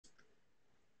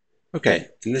Okay,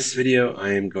 in this video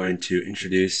I am going to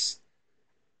introduce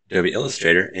Adobe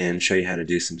Illustrator and show you how to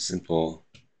do some simple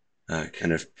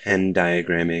kind of pen tool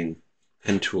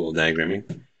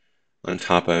diagramming on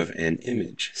top of an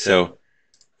image. So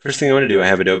first thing I want to do, I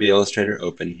have Adobe Illustrator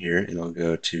open here and I'll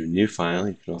go to New File.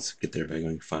 You can also get there by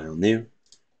going File, New.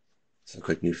 So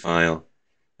click New File.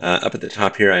 Up at the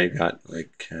top here I got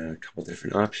like a couple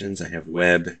different options. I have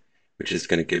Web, which is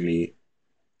going to give me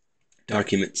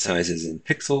document sizes in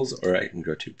pixels, or I can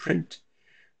go to Print,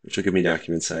 which will give me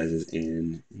document sizes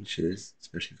in inches,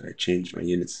 especially if I change my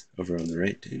units over on the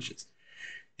right to inches.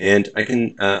 And I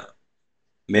can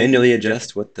manually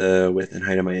adjust what the width and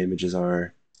height of my images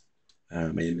are,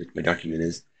 my document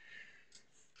is,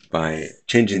 by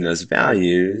changing those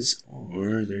values,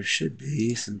 or there should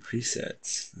be some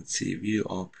presets. Let's see, view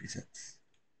all presets.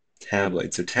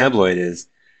 Tabloid. So tabloid is,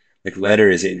 like letter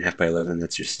is 8.5 by 11,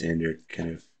 that's your standard kind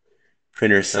of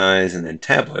printer size, and then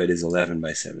tabloid is 11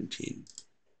 by 17.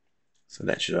 So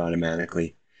that should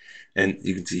automatically, and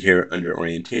you can see here under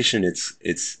orientation, it's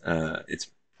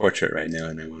portrait right now,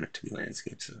 and I want it to be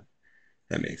landscape, so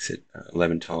that makes it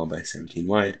 11 tall by 17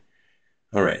 wide.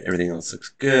 All right, everything else looks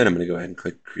good. I'm going to go ahead and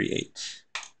click Create.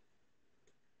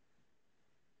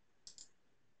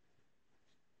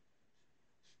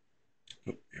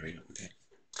 Oh, there we go. Okay,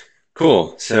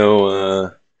 cool.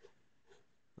 So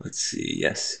let's see.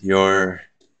 Yes, your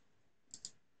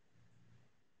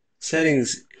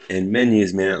settings and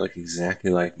menus may not look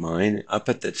exactly like mine. Up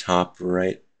at the top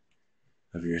right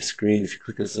of your screen, if you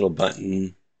click this little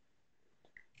button,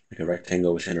 like a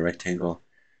rectangle within a rectangle,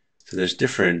 so there's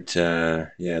different,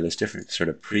 there's different sort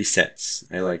of presets.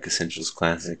 I like Essentials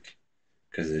Classic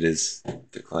because it is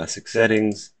the classic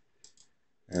settings,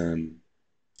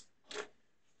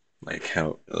 like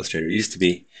how Illustrator used to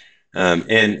be.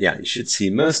 And yeah, you should see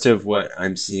most of what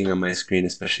I'm seeing on my screen,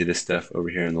 especially this stuff over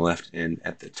here on the left and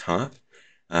at the top.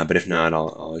 But if not,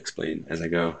 I'll explain as I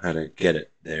go how to get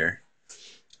it there.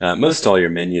 Most all your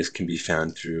menus can be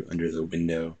found through under the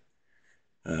window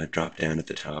drop down at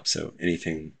the top. So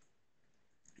anything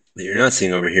that you're not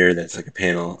seeing over here that's like a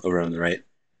panel over on the right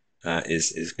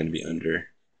is going to be under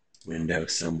window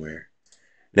somewhere.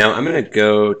 Now I'm going to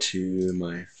go to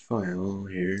my file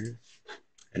here,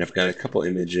 and I've got a couple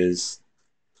images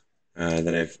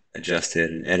that I've adjusted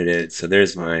and edited. So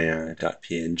there's my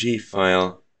 .png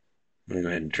file. I'm going to go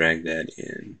ahead and drag that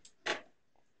in.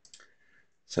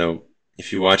 So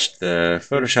if you watched the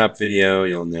Photoshop video,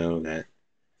 you'll know that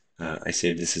I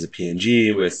saved this as a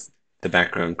PNG with the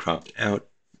background cropped out.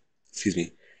 Excuse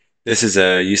me. This is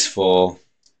a useful,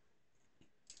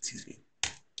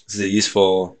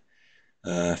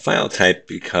 file type,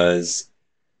 because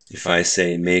if I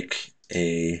say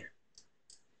if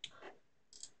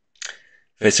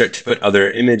I start to put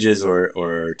other images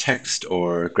or text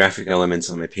or graphic elements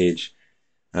on my page,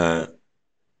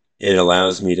 it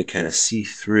allows me to kind of see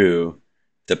through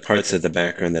the parts of the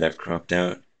background that I've cropped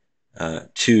out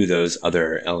to those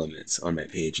other elements on my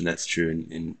page, and that's true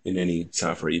in any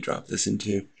software you drop this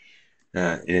into,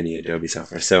 in any Adobe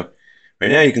software. So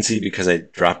right now you can see, because I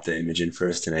dropped the image in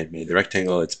first and I'd made the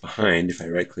rectangle, it's behind. If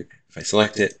I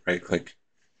select it, right click,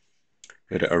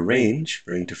 go to Arrange,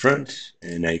 Bring to Front,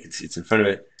 and now you can see it's in front of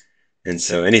it. And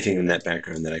so anything in that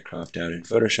background that I cropped out in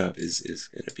Photoshop is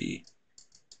going to be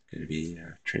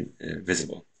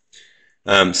visible.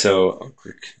 So I'll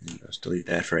click and I'll just delete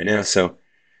that for right now. So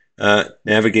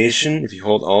navigation, if you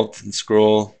hold Alt and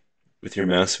scroll with your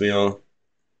mouse wheel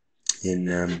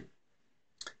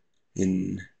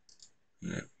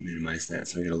minimize that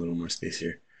so I get a little more space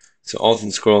here. So Alt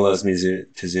and scroll allows me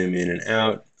to zoom in and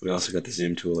out. We also got the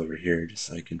zoom tool over here,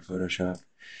 just like in Photoshop.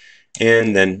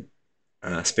 And then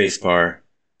spacebar,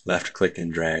 left click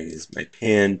and drag is my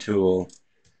pan tool.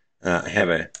 I have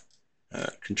a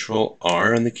Control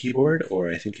R on the keyboard, or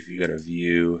I think if you go to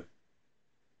View,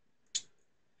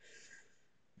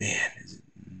 is it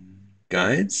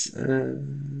Guides?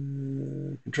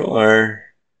 Control R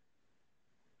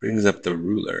brings up the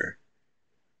ruler,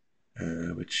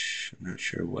 which I'm not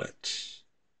sure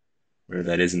where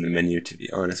that is in the menu, to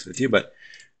be honest with you, but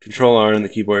Control R on the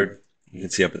keyboard, you can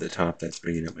see up at the top, that's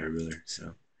bringing up my ruler.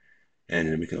 So, and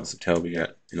then we can also tell we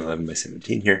got an 11 by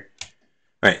 17 here.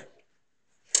 All right.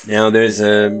 Now there's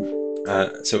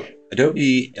so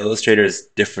Adobe Illustrator is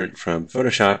different from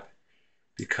Photoshop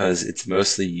because it's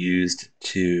mostly used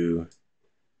to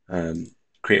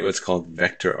create what's called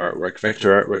vector artwork.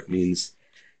 Vector artwork means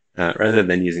rather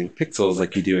than using pixels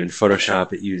like you do in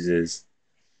Photoshop, it uses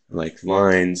like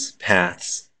lines,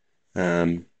 paths,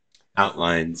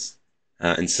 outlines,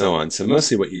 and so on. So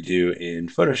mostly what you do in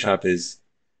Photoshop is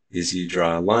you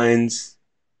draw lines,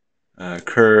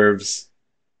 curves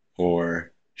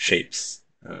or shapes,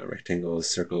 rectangles,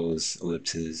 circles,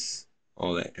 ellipses,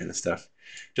 all that kind of stuff.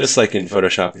 Just like in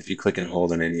Photoshop, if you click and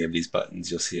hold on any of these buttons,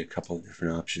 you'll see a couple of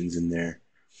different options in there.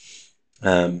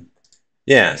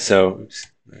 Yeah, so oops,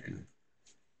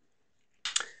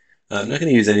 I'm not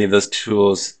going to use any of those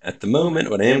tools at the moment.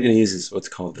 What I am going to use is what's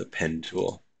called the pen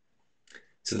tool.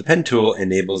 So the pen tool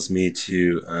enables me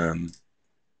to,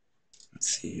 let's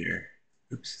see here.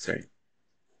 Oops, sorry.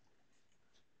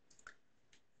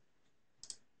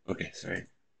 Okay, sorry.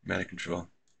 I'm out of control.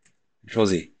 Control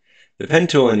Z. The pen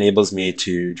tool enables me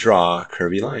to draw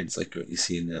curvy lines, like what you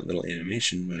see in that little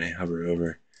animation when I hover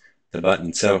over the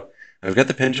button. So I've got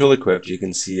the pen tool equipped. You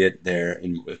can see it there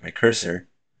with my cursor.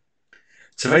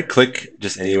 So if I click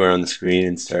just anywhere on the screen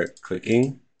and start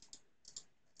clicking,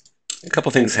 a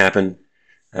couple things happen.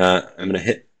 I'm going to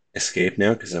hit escape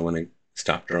now because I want to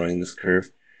stop drawing this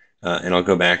curve. And I'll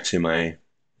go back to my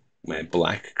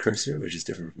black cursor, which is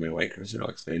different from my white cursor. I'll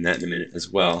explain that in a minute as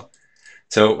well.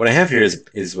 So what I have here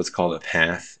is what's called a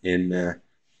path in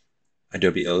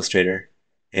Adobe Illustrator.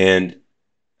 And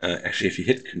actually, if you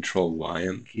hit Control Y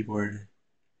on the keyboard,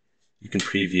 you can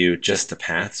preview just the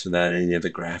paths without any of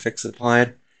the graphics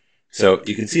applied. So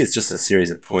you can see it's just a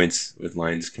series of points with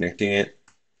lines connecting it.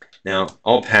 Now,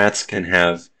 all paths can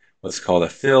have what's called a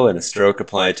fill and a stroke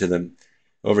applied to them.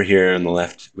 Over here on the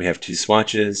left, we have two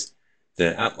swatches.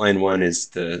 The outline one is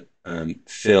the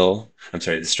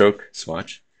the stroke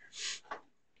swatch.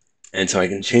 And so I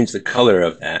can change the color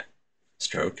of that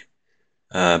stroke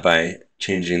by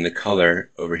changing the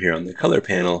color over here on the color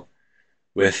panel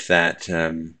with that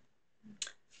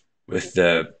with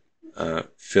the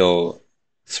fill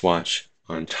swatch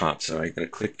on top. So I'm going to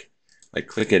click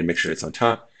it and make sure it's on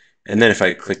top. And then if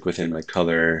I click within my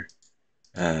color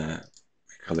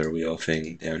wheel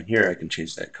thing down here, I can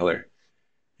change that color.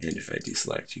 And if I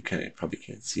deselect, you probably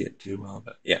can't see it too well,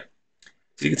 but yeah.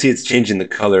 So you can see it's changing the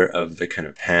color of the kind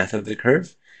of path of the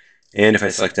curve. And if I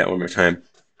select that one more time,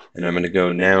 and I'm going to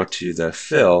go now to the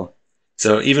fill.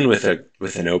 So even with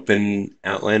an open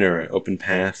outline or an open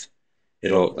path,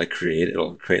 it'll create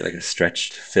like a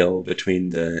stretched fill between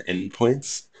the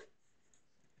endpoints.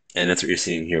 And that's what you're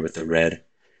seeing here with the red.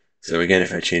 So again,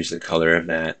 if I change the color of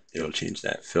that, it'll change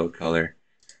that fill color.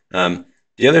 The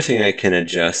other thing I can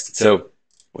adjust, so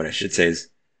what I should say is,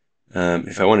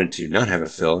 if I wanted to not have a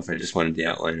fill, if I just wanted the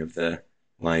outline of the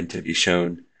line to be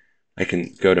shown, I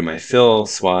can go to my fill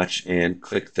swatch and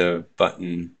click the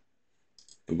button,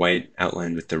 the white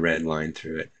outline with the red line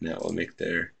through it, and that will make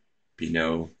there be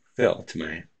no fill to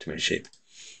my shape.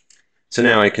 So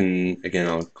now I can, again,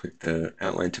 I'll click the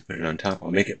outline to put it on top.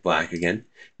 I'll make it black again.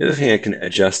 The other thing I can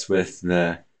adjust with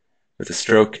the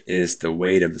stroke is the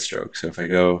weight of the stroke. So if I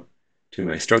go to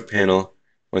my stroke panel,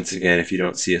 once again, if you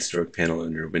don't see a stroke panel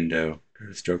in your window, go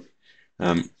to stroke.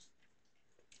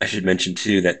 I should mention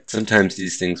too that sometimes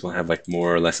these things will have like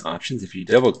more or less options. If you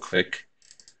double click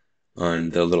on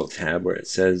the little tab where it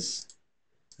says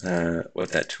what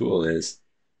that tool is,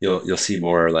 you'll see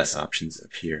more or less options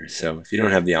appear. So if you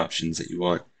don't have the options that you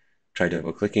want, try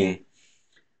double clicking.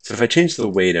 So if I change the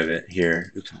weight of it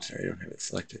here, oops, I'm sorry, I don't have it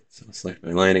selected. So I'll select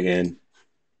my line again.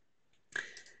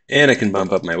 And I can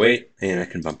bump up my weight, and I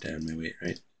can bump down my weight,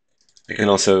 right? I can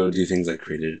also do things like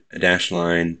create a dash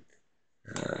line.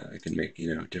 I can make,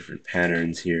 different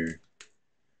patterns here,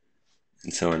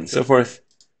 and so on and so forth.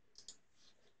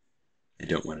 I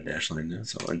don't want a dash line though,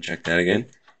 so I'll uncheck that again.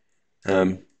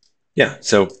 Yeah,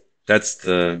 so that's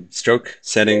the stroke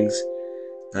settings.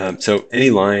 So any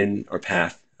line or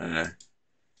path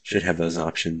should have those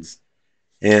options.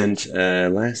 And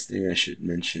last thing I should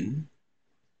mention.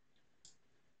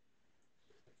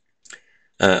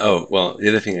 Well, the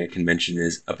other thing I can mention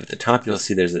is up at the top you'll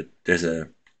see there's a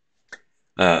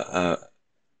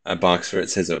box where it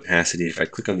says opacity. If I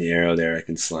click on the arrow there, I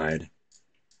can slide.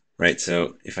 Right,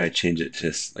 so if I change it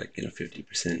to like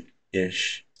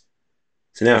 50%-ish.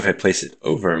 So now if I place it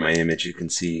over my image, you can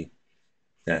see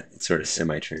that it's sort of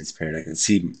semi-transparent. I can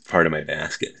see part of my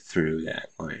basket through that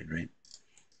line, right?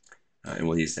 And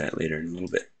we'll use that later in a little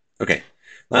bit. Okay,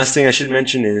 last thing I should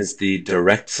mention is the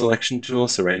direct selection tool.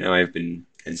 So right now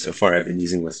so far I've been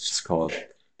using what's just called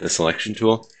the selection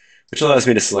tool, which allows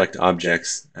me to select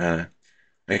objects. I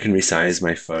can resize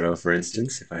my photo, for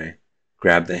instance, if I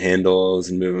grab the handles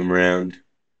and move them around.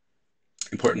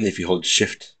 Importantly, if you hold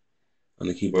Shift on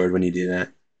the keyboard when you do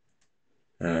that,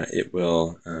 it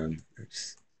will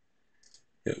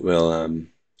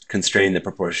constrain the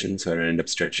proportion so I don't end up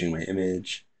stretching my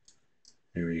image.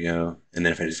 There we go. And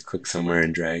then if I just click somewhere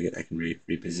and drag it, I can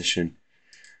reposition.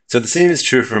 So the same is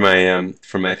true for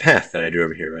my path that I drew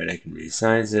over here, right? I can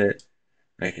resize it.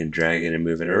 I can drag it and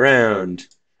move it around.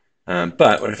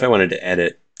 But what if I wanted to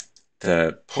edit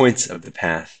the points of the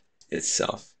path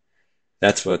itself?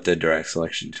 That's what the direct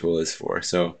selection tool is for.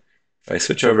 So if I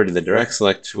switch over to the direct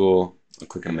select tool, I'll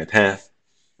click on my path,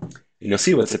 and you'll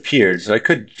see what's appeared. So I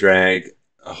could drag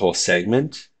a whole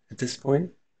segment at this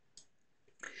point,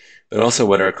 but also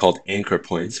what are called anchor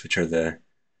points, which are the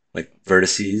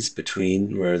vertices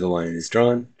between where the line is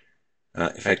drawn.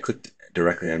 If I clicked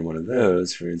directly on one of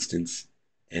those, for instance,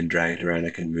 and drag it around,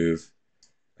 I can move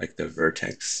like the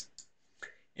vertex.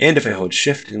 And if I hold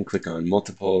shift and click on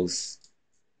multiples,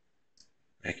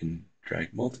 I can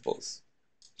drag multiples.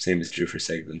 Same is true for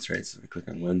segments, right? So I click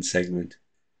on one segment,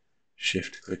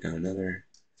 shift, click on another.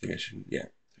 I think I should, yeah.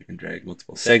 So I can drag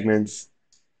multiple segments,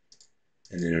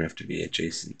 and they don't have to be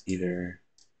adjacent either.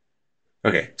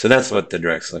 Okay, so that's what the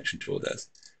direct selection tool does.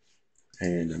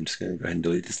 And I'm just going to go ahead and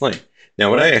delete this line. Now,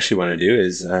 what I actually want to do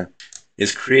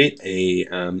is create a,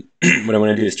 what I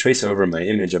want to do is trace over my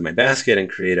image of my basket and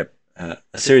create a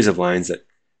series of lines that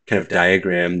kind of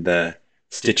diagram the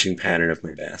stitching pattern of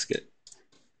my basket.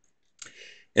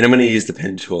 And I'm going to use the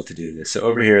pen tool to do this. So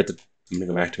over here, I'm going to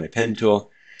go back to my pen tool.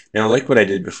 Now, like what I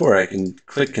did before, I can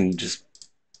click and just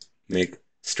make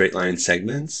straight line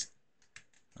segments.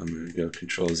 I'm going to go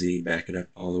Control-Z, back it up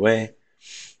all the way.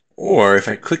 Or if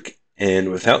I click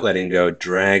and without letting go,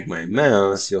 drag my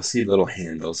mouse, you'll see little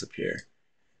handles appear.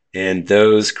 And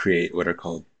those create what are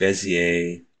called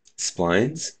Bezier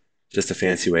splines, just a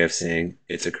fancy way of saying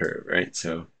it's a curve, right?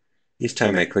 So each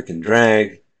time I click and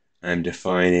drag, I'm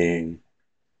defining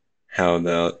how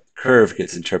the curve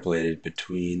gets interpolated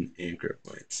between anchor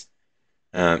points.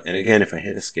 And again, if I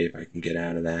hit escape, I can get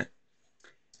out of that.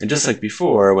 And just like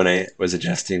before, when I was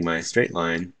adjusting my straight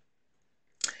line,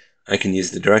 I can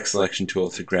use the direct selection tool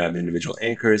to grab individual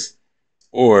anchors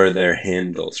or their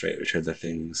handles, right, which are the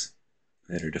things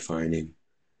that are defining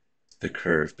the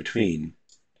curve between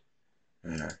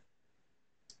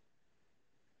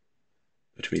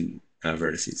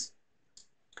vertices.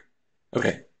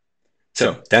 Okay,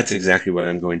 so that's exactly what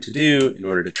I'm going to do in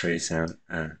order to trace out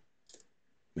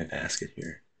my basket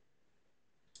here.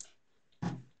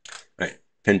 All right,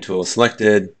 pen tool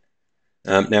selected.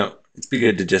 Now, it'd be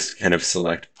good to just kind of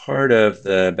select part of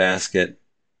the basket.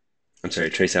 I'm sorry,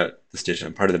 trace out the stitch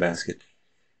on part of the basket.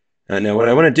 Now, what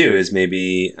I want to do is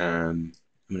maybe I'm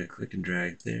going to click and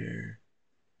drag there,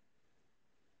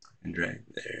 and drag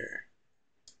there.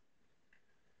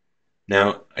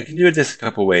 Now, I can do this a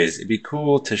couple ways. It'd be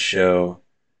cool to show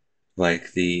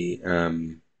like the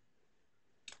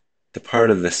part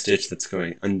of the stitch that's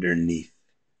going underneath.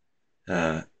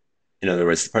 In other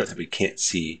words, the part that we can't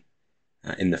see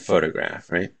in the photograph,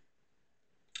 right?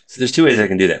 So there's two ways I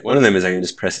can do that. One of them is I can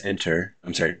just press enter.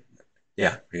 I'm sorry.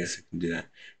 Yeah, I guess I can do that.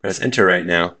 Press enter right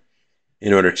now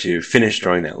in order to finish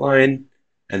drawing that line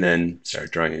and then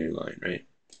start drawing a new line, right?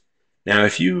 Now,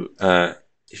 if you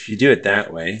do it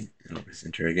that way, and I'll press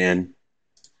enter again.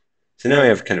 So now I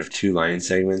have kind of two line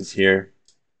segments here.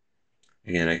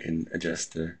 Again, I can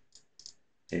adjust the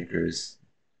anchors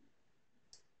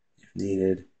if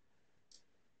needed.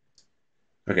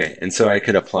 Okay, and so I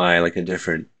could apply like a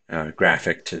different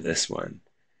graphic to this one.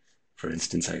 For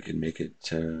instance, I could make it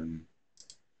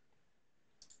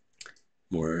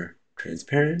more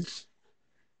transparent,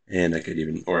 and I could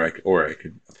even, or I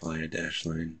could apply a dash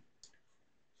line.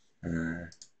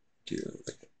 Do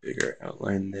like a bigger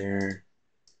outline there.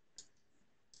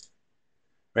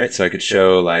 Right, so I could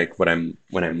show like when I'm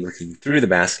looking through the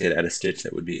basket at a stitch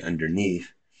that would be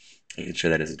underneath. I can show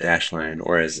that as a dash line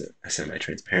or as a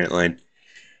semi-transparent line.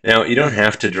 Now, you don't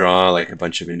have to draw like a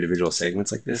bunch of individual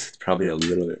segments like this. It's probably a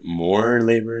little bit more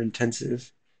labor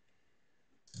intensive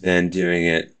than doing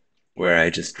it where I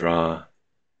just draw.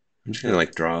 I'm just gonna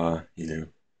like draw, you know,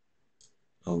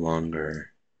 a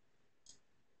longer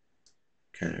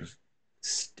kind of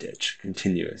stitch,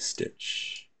 continuous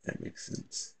stitch. If that makes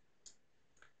sense.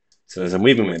 So as I'm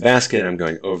weaving my basket, I'm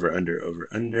going over,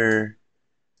 under,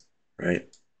 right?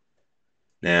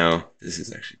 Now, this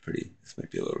is actually this might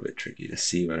be a little bit tricky to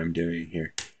see what I'm doing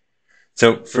here.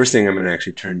 So first thing, I'm going to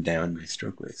actually turn down my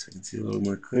stroke weight so I can see a little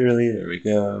more clearly. There we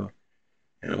go.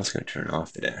 And I'm also going to turn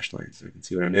off the dash line so I can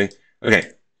see what I'm doing.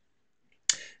 Okay.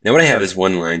 Now what I have is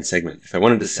one line segment. If I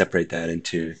wanted to separate that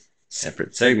into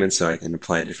separate segments so I can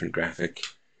apply different graphic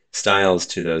styles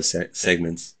to those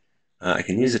segments, I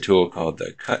can use a tool called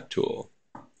the cut tool.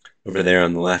 Over there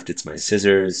on the left, it's my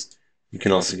scissors. You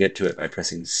can also get to it by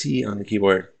pressing C on the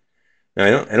keyboard. Now,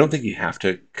 I don't think you have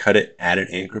to cut it at an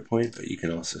anchor point, but you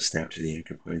can also snap to the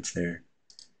anchor points there.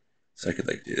 So I could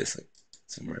like do this like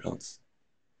somewhere else.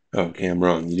 Oh, okay, I'm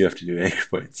wrong. You do have to do anchor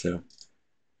points, so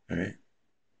all right.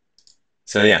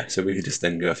 So yeah, so we could just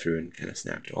then go through and kind of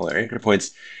snap to all our anchor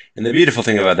points. And the beautiful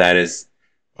thing about that is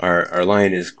our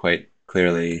line is quite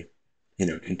clearly,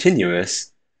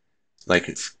 continuous. Like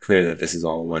it's clear that this is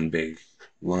all one big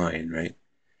line, right?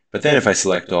 But then if I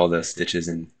select all the stitches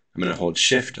and I'm going to hold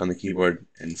Shift on the keyboard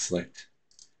and select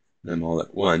them all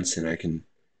at once, and I can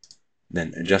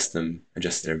then adjust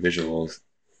their visuals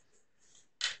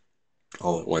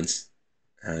all at once.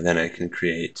 Then I can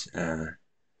create a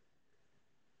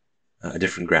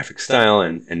different graphic style,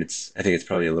 and I think it's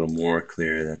probably a little more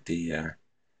clear that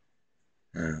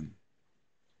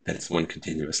that it's one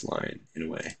continuous line in a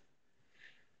way.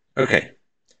 Okay,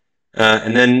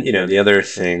 and then the other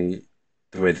thing,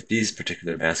 the way that these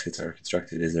particular baskets are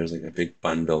constructed is there's like a big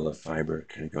bundle of fiber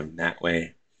kind of going that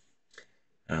way.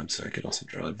 So I could also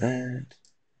draw that.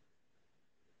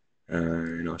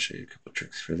 And I'll show you a couple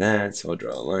tricks for that. So I'll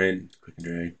draw a line, click and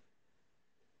drag.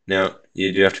 Now,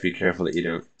 you do have to be careful that you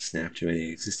don't snap to any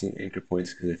existing anchor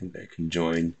points because I think that can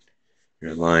join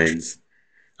your lines.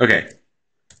 Okay,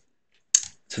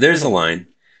 so there's a line.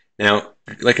 Now,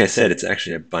 like I said, it's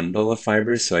actually a bundle of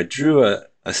fibers. So I drew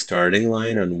a starting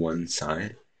line on one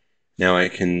side. Now I'm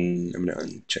going to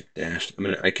uncheck dash.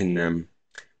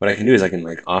 what I can do is I can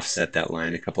like offset that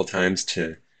line a couple times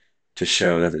to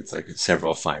show that it's like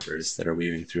several fibers that are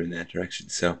weaving through in that direction.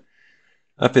 So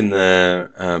up in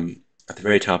the at the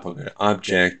very top, I'll go to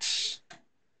Object.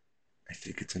 I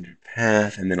think it's under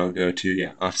Path, and then I'll go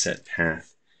to Offset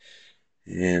Path.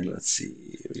 And let's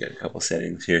see, we got a couple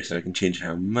settings here, so I can change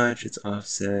how much it's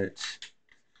offset.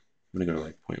 I'm gonna go to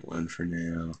like 0.1 for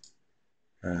now.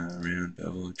 Round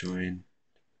bevel join.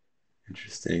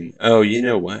 Interesting. Oh, you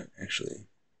know what? Actually,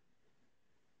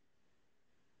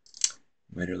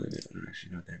 miter limit. I don't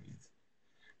actually know what that means.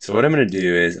 So what I'm going to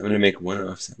do is I'm going to make one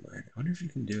offset line. I wonder if you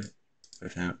can do it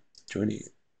without joining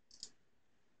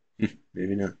it.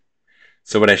 Maybe not.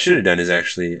 So what I should have done is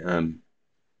actually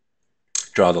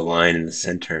draw the line in the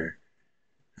center,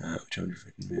 which I wonder if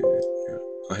I can move it.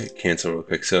 I'll hit cancel real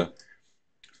quick. So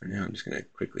for now, I'm just going to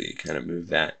quickly kind of move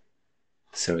that.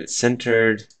 So it's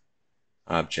centered,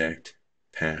 object,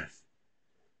 path,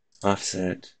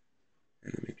 offset,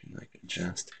 and then we can like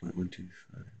adjust 0.125.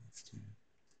 Let's do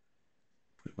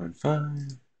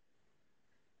 0.15.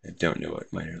 I don't know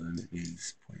what miter limit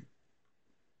means.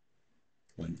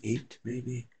 0.18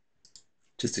 maybe,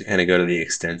 just to kind of go to the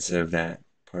extents of that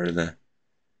part of the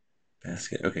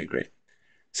basket. Okay, great.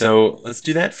 So let's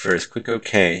do that first. Click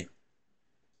OK.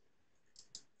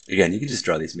 Again, you can just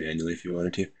draw these manually if you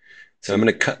wanted to. So I'm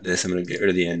going to cut this. I'm going to get rid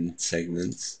of the end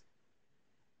segments.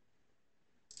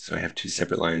 So I have two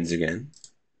separate lines again.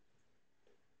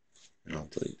 And I'll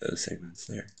delete those segments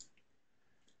there.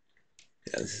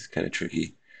 Yeah, this is kind of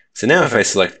tricky. So now if I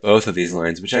select both of these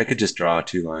lines, which I could just draw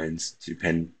two lines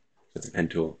with the pen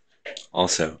tool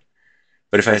also.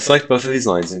 But if I select both of these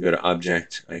lines and go to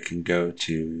Object, I can go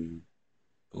to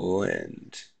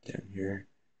Blend down here,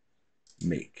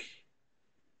 Make.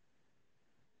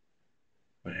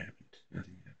 What happened?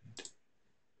 Nothing happened.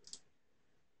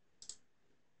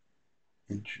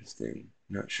 Interesting.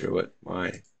 Not sure why.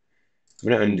 I'm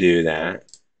going to undo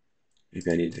that.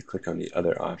 Maybe I need to click on the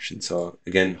other option. So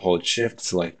again, hold Shift,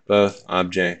 select both,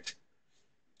 Object,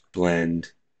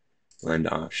 Blend, Blend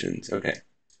Options. Okay.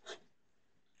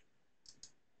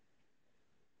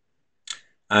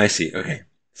 I see. Okay.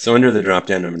 So under the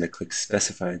drop-down, I'm going to click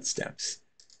Specified Steps.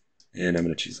 And I'm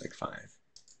going to choose like 5.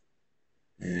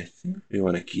 And I think we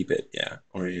want to keep it,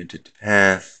 oriented to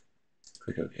path.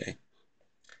 Click OK.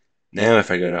 Now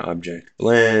if I go to Object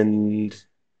Blend,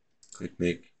 click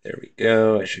Make, there we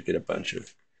go. I should get a bunch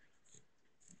of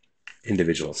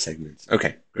individual segments.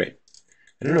 Okay, great.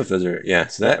 I don't know if those are,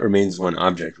 so that remains one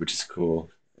object, which is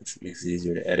cool. It makes it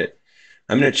easier to edit.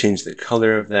 I'm going to change the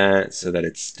color of that so that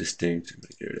it's distinct. I'm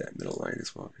going to get rid of that middle line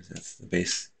as well because that's the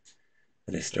base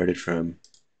that I started from.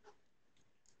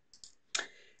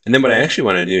 And then what I actually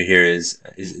want to do here is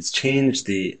change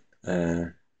the,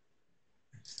 there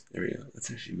we go. Let's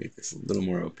actually make this a little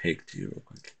more opaque too real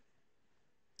quick.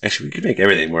 Actually, we could make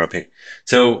everything more opaque.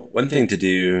 So one thing to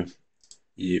do,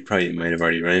 you probably might have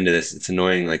already run into this, it's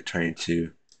annoying like trying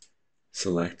to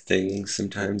select things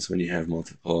sometimes when you have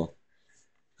multiple,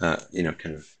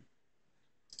 kind of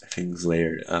things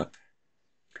layered up.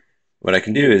 What I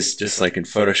can do is just like in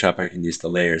Photoshop, I can use the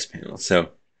Layers panel. So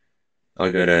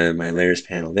I'll go to my Layers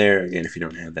panel there. Again, if you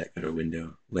don't have that, go to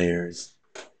Window, Layers.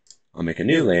 I'll make a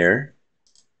new layer.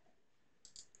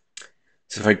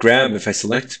 So if I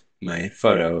select my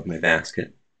photo of my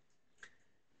basket,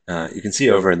 you can see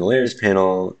over in the Layers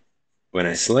panel, when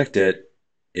I select it,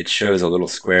 it shows a little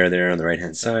square there on the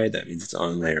right-hand side. That means it's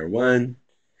on layer 1.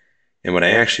 And what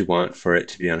I actually want for it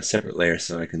to be on a separate layer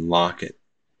so I can lock it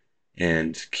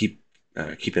and keep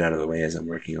it out of the way as I'm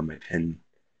working on my pen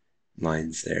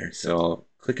lines there. So I'll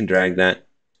click and drag that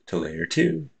to layer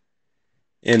 2.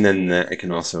 And then I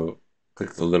can also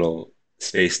click the little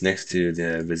space next to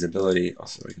the visibility.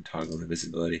 Also, I can toggle the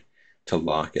visibility to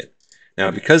lock it.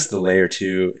 Now, because the layer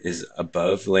 2 is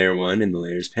above layer 1 in the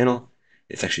layers panel,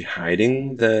 it's actually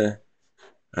hiding the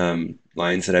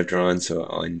lines that I've drawn, so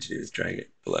all I need to do is drag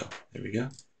it below. There we go.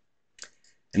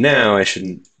 And now I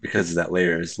shouldn't, because that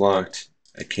layer is locked,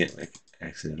 I can't like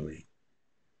accidentally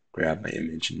grab my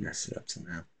image and mess it up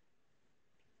somehow.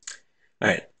 All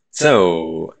right,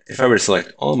 so if I were to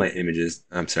select all my images,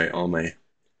 all my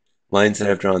lines that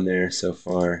I've drawn there so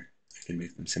far, I can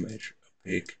make them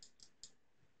semi-opaque,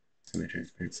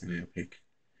 semi-transparent, semi-opaque.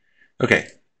 Okay.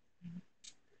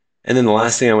 And then the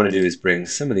last thing I want to do is bring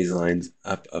some of these lines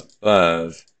up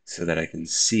above so that I can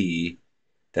see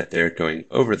that they're going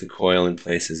over the coil in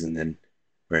places, and then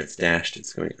where it's dashed,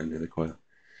 it's going under the coil.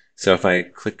 So if I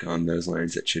click on those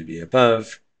lines that should be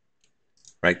above,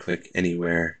 right-click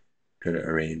anywhere, go to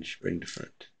Arrange, Bring to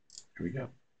Front. Here we go.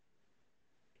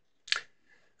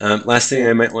 Last thing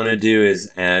I might want to do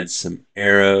is add some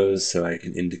arrows so I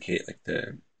can indicate like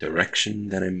the direction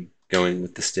that I'm going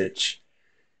with the stitch.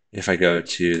 If I go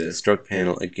to the stroke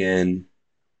panel again,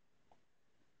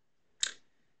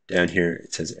 down here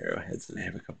it says arrowheads, and I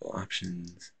have a couple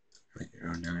options, like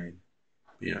arrow 9.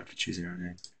 You don't have to choose arrow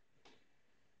 9.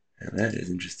 Now that is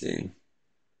interesting.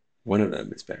 One of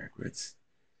them is backwards.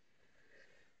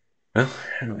 Well,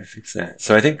 how do I fix that?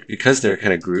 So I think because they're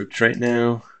kind of grouped right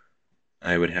now,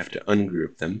 I would have to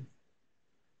ungroup them.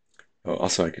 Oh,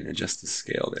 also I can adjust the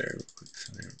scale there real quick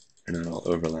so they're not all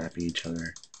overlapping each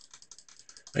other.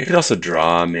 I could also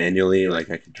draw manually, like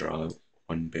I could draw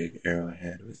one big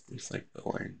arrowhead with just like the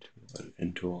line tool and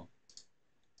pen tool.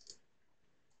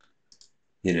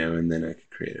 You know, and then I could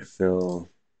create a fill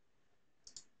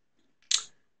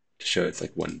to show it's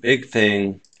like one big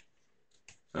thing.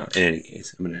 In any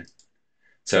case,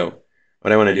 so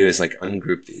what I want to do is like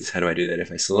ungroup these. How do I do that?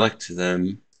 If I select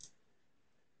them,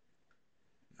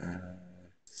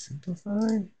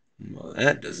 simplify? Well,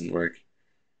 that doesn't work.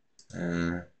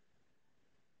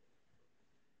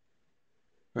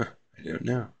 I don't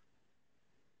know.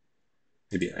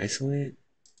 Maybe isolate?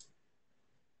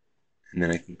 And then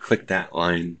I can click that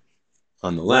line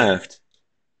on the left.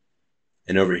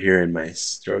 And over here in my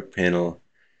stroke panel,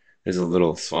 there's a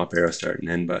little swap arrow start and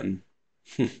end button.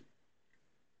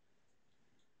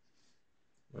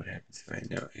 What happens if I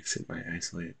now exit my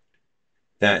isolate?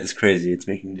 That is crazy. It's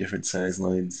making different size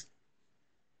lines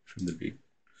from the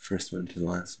first one to the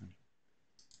last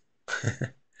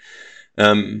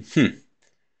one.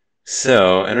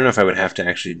 So I don't know if I would have to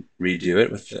actually redo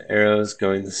it with the arrows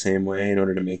going the same way in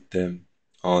order to make them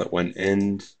all at one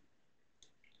end.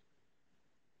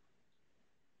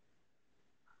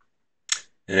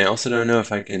 And I also don't know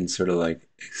if I can sort of like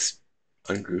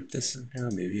ungroup this somehow.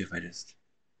 Maybe if I just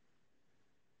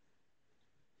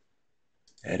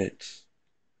edit.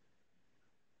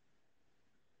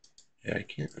 Yeah, I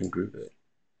can't ungroup it.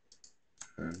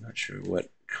 I'm not sure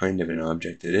what kind of an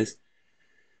object it is.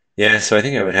 Yeah, so I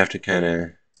think I would have to kind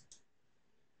of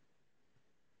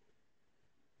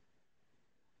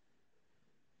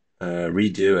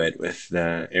redo it with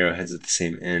the arrowheads at the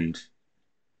same end.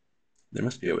 There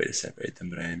must be a way to separate them,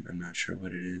 but I'm not sure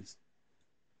what it is.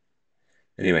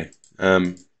 Anyway,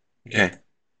 okay.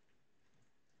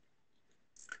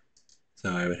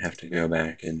 So I would have to go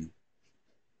back and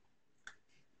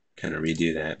kind of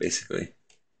redo that, basically.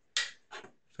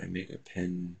 If I make a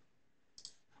pen,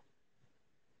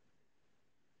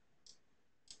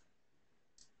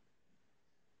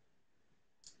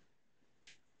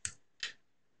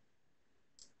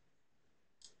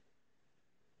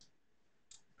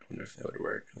 I wonder if that would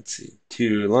work. Let's see,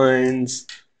 2 lines.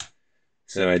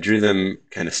 So I drew them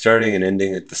kind of starting and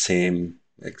ending at the same,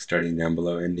 like starting down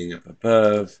below, ending up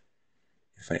above.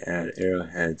 If I add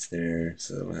arrowheads there,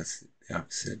 so that's the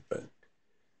opposite, but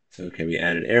so okay, we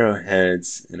added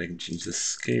arrowheads, and I can change the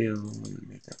scale and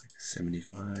make that like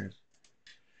 75.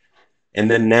 And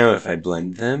then now if I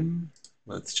blend them,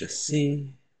 let's just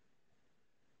see.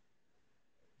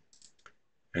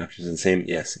 Options are the same,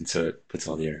 yes, and so it puts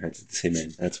all the arrowheads at the same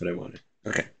end. That's what I wanted.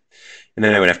 Okay. And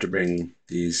then I would have to bring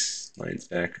these lines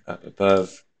back up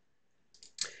above.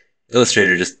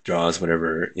 Illustrator just draws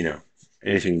whatever,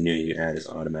 anything new you add is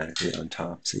automatically on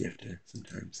top, so you have to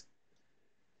sometimes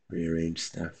rearrange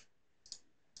stuff.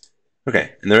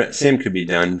 Okay, and the same could be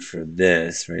done for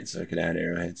this, right? So I could add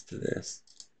arrowheads to this.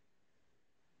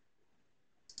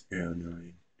 Arrow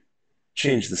 9.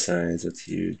 Change the size, that's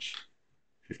huge.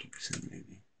 50%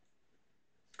 maybe.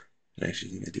 I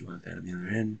actually think I do want that on the other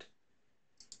end.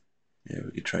 Yeah,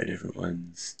 we could try different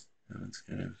ones. That one's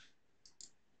kind of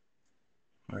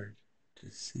hard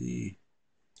to see.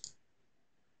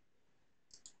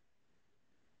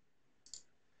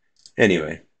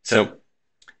 Anyway, so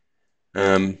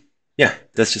yeah,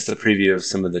 that's just a preview of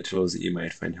some of the tools that you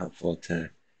might find helpful to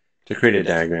create a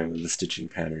diagram of the stitching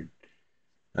pattern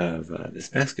of this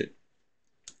basket.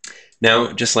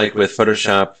 Now, just like with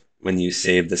Photoshop, when you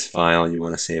save this file, you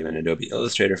want to save an Adobe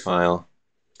Illustrator file.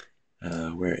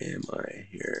 Where am I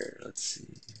here? Let's see.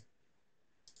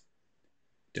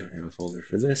 Don't have a folder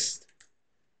for this.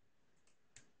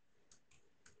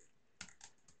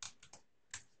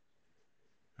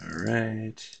 All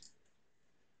right.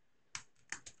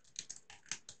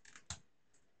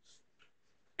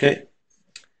 Okay.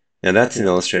 Now that's an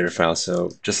Illustrator file,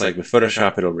 so just like with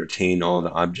Photoshop, it'll retain all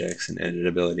the objects and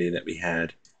editability that we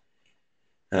had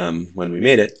when we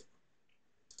made it.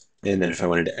 And then if I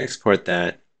wanted to export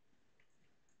that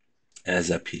as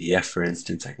a PDF, for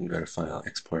instance, I can go to File,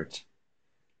 Export,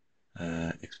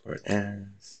 Export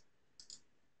As.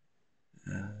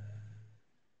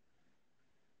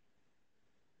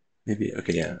 Maybe,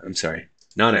 okay, yeah, I'm sorry.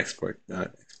 Not export,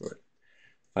 not export.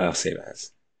 File, Save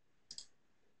As.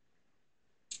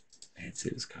 I hit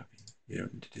Save as Copy. You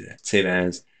don't need to do that. Save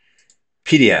As.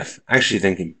 PDF. I actually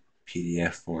think in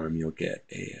PDF form you'll get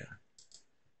a,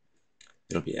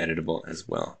 it'll be editable as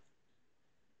well.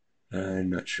 I'm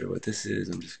not sure what this is.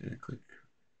 I'm just going to click.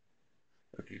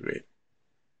 Okay, great.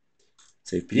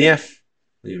 Save PDF.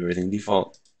 Leave everything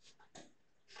default.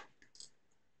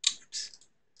 Oops.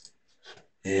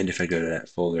 And if I go to that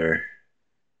folder,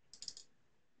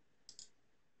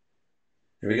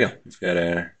 there we go. We've got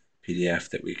a PDF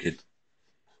that we could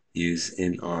use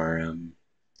in our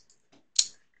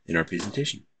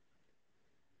presentation.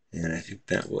 And I think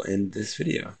that will end this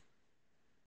video.